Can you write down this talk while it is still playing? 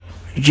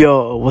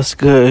Yo, what's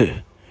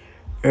good,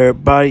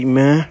 everybody,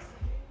 man?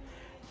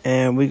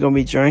 And we gonna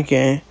be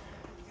drinking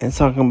and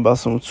talking about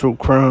some true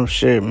crime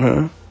shit,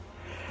 man.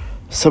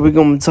 So we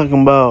gonna be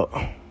talking about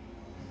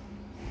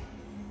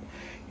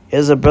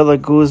Isabella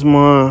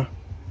Guzman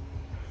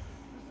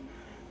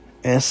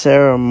and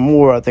Sarah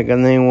Moore. I think her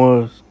name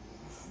was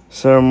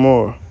Sarah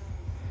Moore.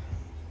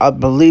 I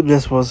believe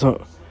this was her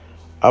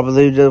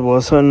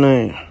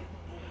name.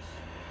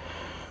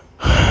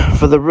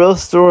 For the real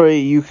story,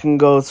 you can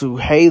go to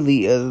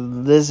Haley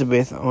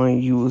Elizabeth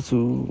on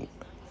YouTube.com.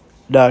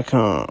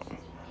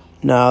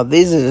 Now,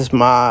 this is just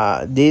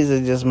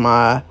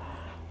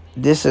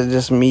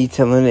me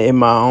telling it in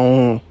my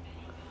own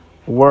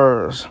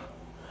words.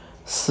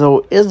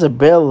 So,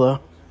 Isabella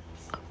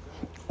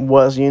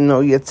was,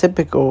 your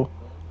typical,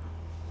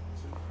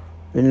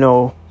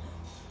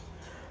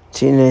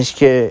 teenage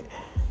kid.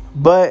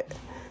 But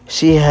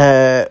she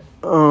had,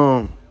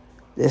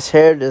 this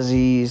hair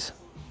disease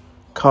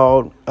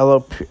called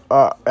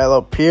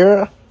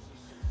alopecia,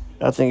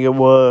 I think it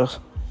was,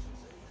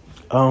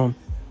 and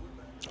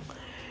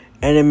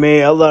it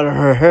made a lot of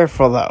her hair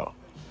fall out,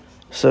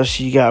 so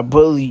she got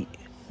bullied.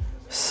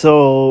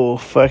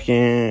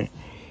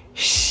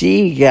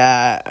 She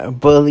got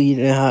bullied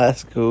in high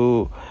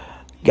school,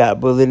 got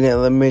bullied in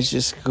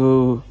elementary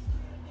school,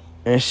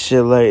 and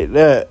shit like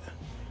that.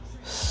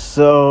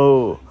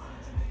 So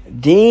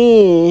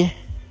then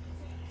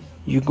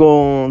you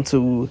go on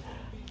to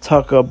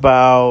talk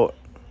about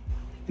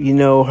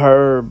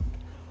her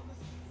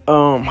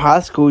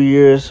high school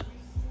years.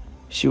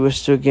 She was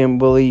still getting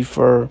bullied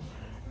for,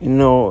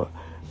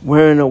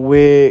 wearing a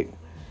wig,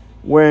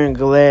 wearing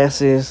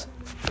glasses,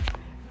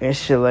 and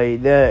shit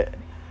like that.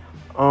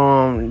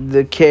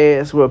 The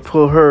kids would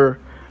pull her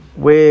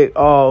wig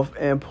off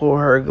and pull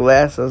her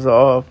glasses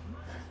off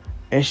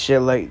and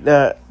shit like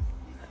that.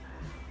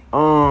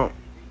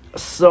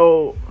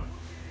 So,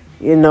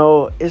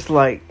 it's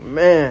like,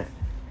 man,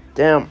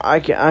 damn, I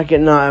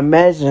cannot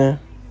imagine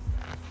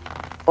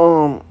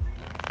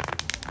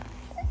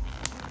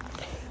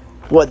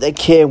what that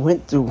kid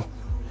went through.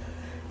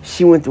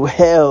 She went through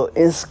hell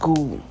in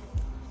school.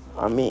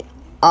 I mean,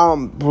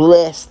 I'm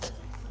blessed.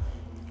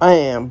 I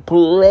am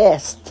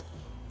blessed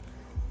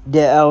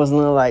that I was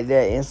not like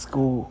that in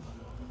school.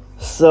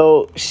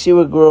 So she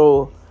would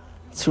grow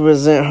to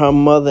resent her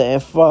mother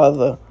and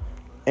father,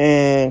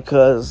 and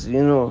cause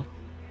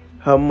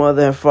her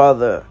mother and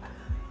father,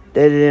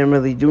 they didn't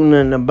really do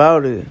nothing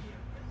about it.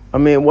 I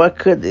mean, what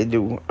could they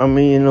do? I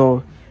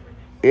mean,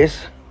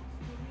 it's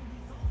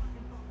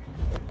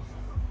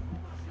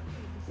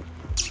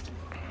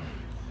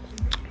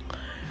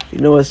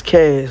it's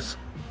chaos.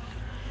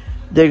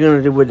 They're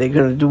gonna do what they're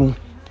gonna do.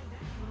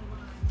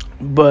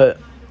 But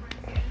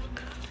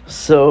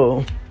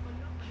so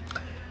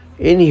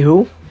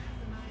anywho,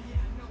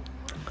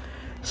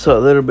 so a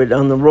little bit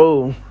down the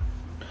road,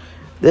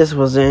 this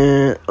was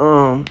in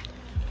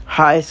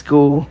high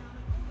school,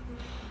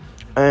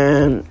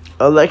 and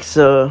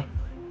Alexa,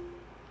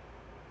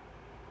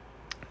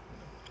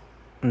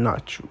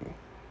 not true.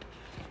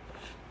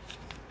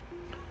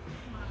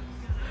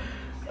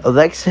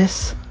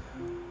 Alexis,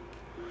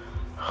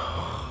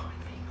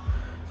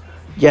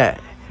 yeah,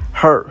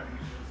 her.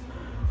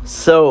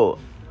 So,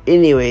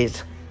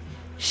 anyways,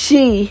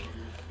 she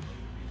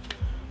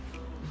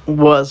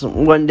was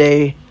one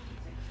day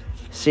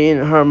seeing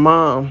her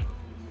mom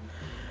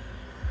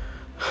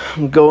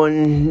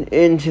going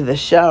into the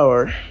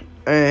shower,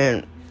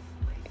 and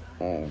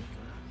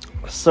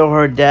so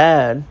her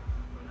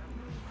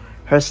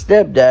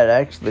stepdad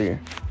actually,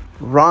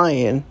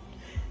 Ryan,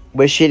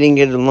 which she didn't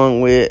get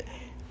along with,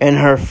 and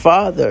her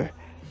father,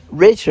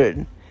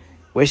 Richard,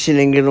 which she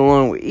didn't get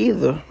along with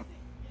either.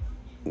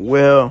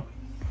 Well,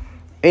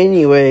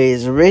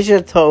 anyways,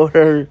 Richard told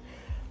her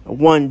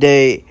one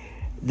day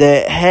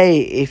that, hey,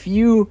 if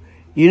you're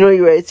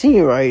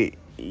 18, right,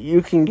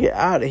 you can get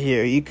out of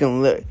here. You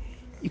can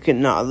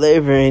not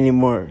live here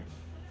anymore.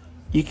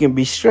 You can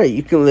be straight.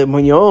 You can live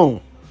on your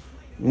own.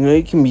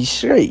 You can be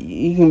straight.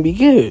 You can be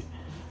good.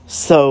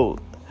 So,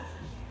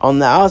 on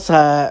the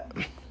outside,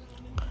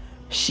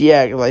 she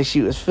acted like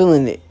she was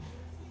feeling it.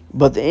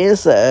 But the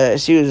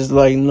inside, she was just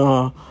like,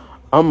 nah,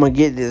 I'm going to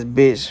get this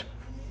bitch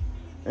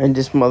and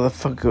this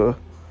motherfucker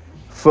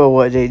for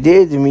what they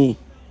did to me.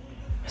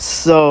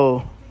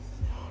 So,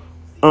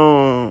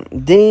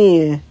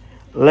 then,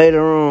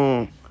 later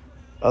on,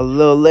 a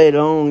little later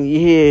on, you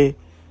hear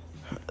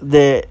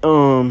that,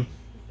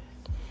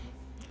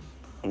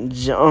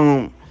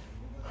 John,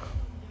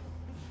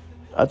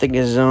 I think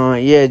it's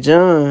John. Yeah,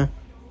 John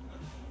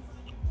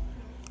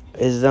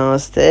is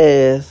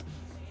downstairs,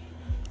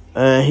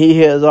 and he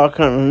hears all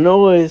kind of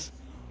noise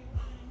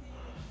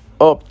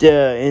up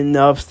there in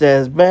the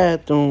upstairs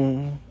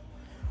bathroom,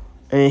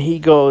 and he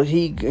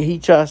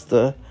tries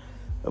to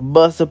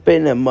bust up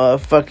in that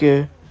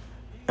motherfucker,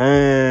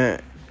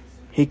 and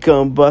he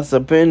come bust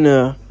up in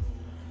there.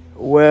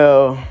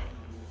 Well,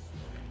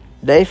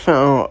 they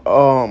found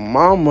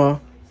mama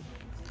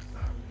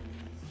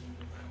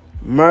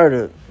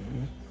murdered.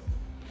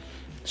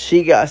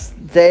 She got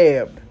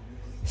stabbed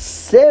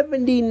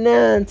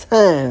 79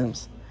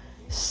 times.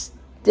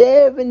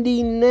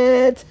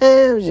 79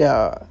 times,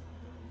 y'all.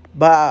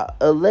 By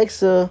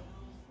Alexis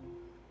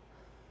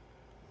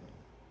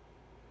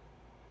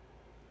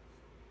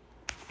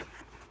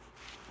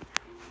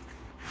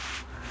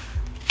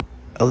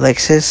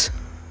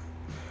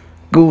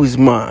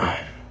Guzman.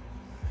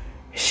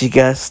 She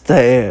got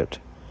stabbed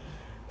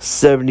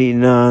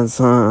 79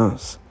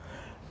 times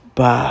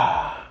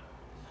by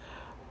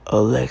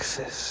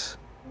Alexis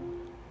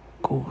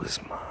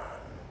Guzman.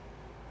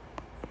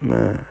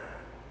 Man,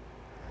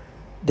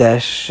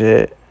 that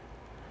shit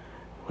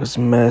was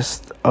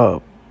messed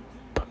up.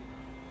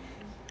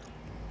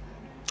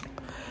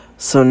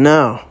 So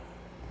now,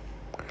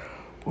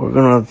 we're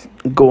gonna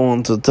go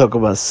on to talk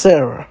about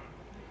Sarah.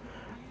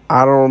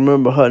 I don't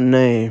remember her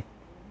name.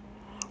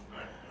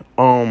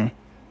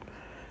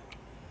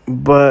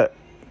 But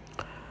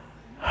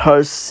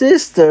her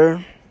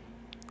sister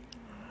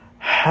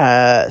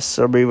had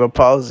cerebral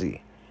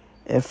palsy.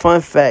 And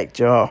fun fact,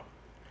 y'all,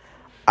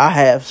 I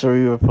have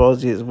cerebral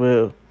palsy as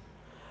well.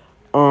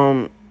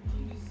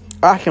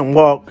 I can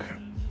walk.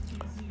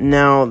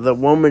 Now, the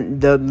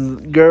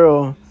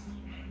girl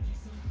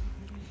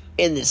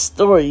in this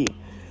story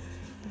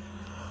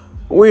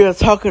we are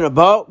talking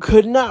about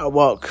could not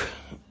walk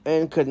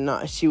and could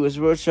not. She was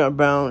wheelchair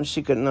bound.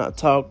 She could not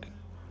talk.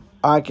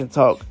 I can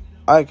talk.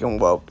 I can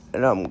walk.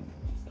 And I'm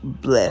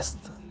blessed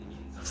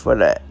for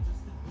that.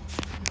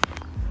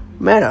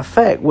 Matter of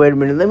fact, wait a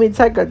minute. Let me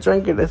take a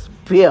drink of this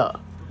beer.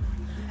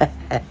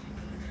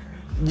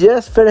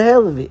 Just for the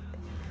hell of it.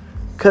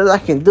 Because I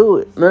can do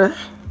it, man.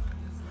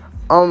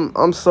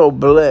 I'm so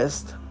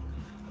blessed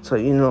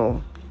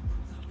to,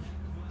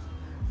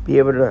 be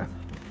able to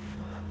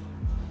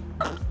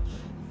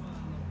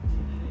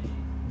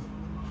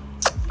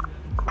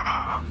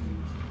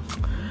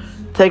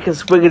take a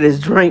swig of this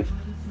drink.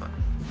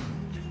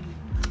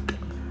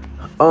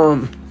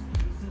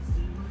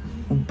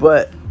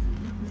 But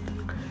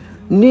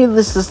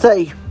needless to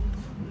say,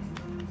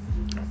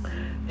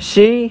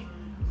 she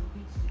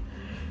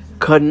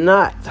could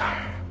not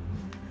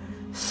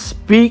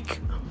speak,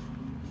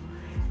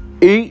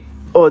 eat,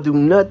 or do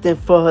nothing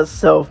for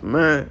herself,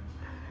 man.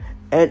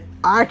 And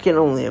I can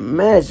only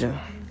imagine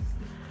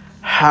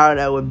how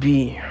that would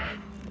be.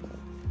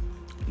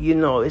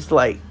 It's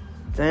like,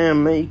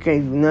 damn, man, you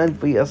can't do nothing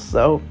for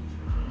yourself.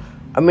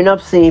 I mean,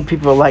 I've seen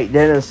people like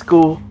that in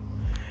school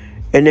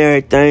and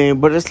everything,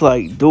 but it's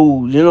like,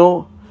 dude,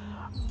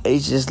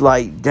 it's just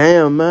like,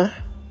 damn, man.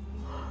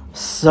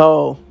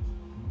 So,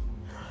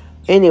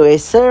 anyway,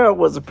 Sarah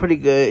was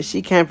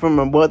she came from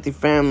a wealthy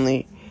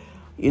family.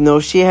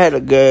 She had a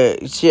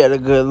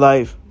good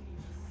life.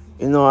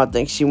 I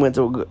think she went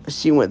to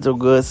a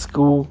good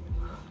school,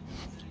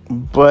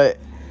 but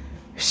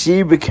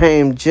she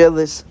became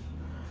jealous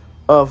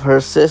of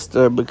her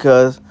sister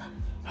because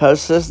her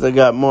sister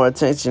got more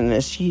attention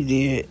than she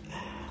did.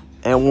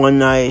 And one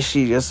night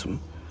she just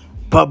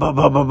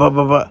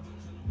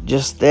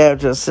just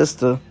stabbed her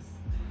sister.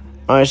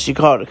 And she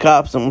called the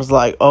cops and was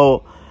like,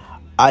 "Oh,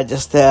 I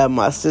just stabbed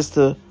my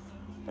sister,"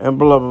 and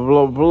blah blah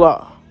blah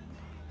blah.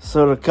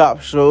 So the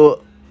cops show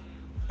up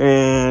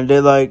and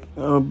they're like,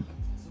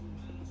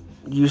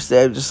 "You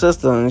stabbed your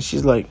sister," and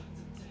she's like,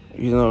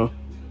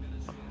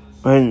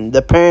 and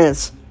the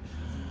parents,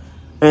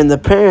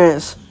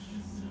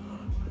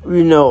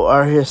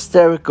 are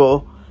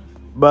hysterical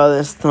by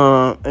this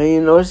time.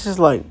 And, it's just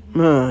like,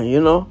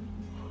 man,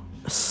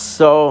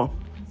 So,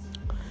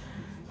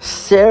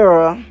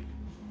 Sarah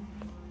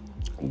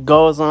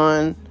goes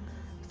on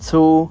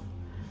to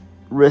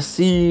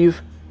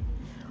receive,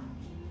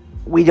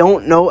 we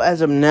don't know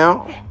as of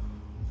now,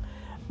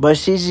 but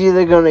she's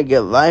either going to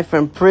get life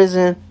in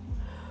prison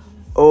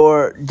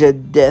or the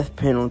death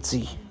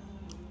penalty.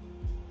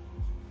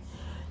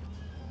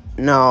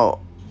 Now,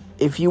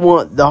 if you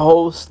want the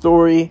whole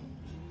story,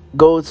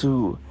 go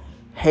to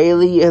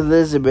Haley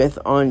Elizabeth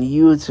on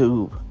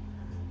YouTube.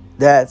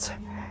 That's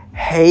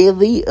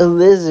Haley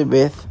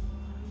Elizabeth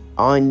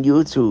on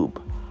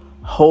YouTube.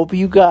 Hope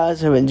you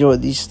guys have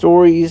enjoyed these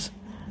stories,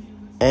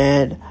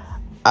 and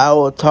I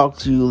will talk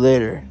to you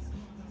later.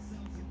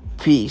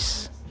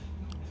 Peace.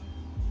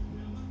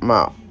 I'm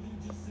out.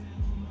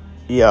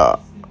 Yeah.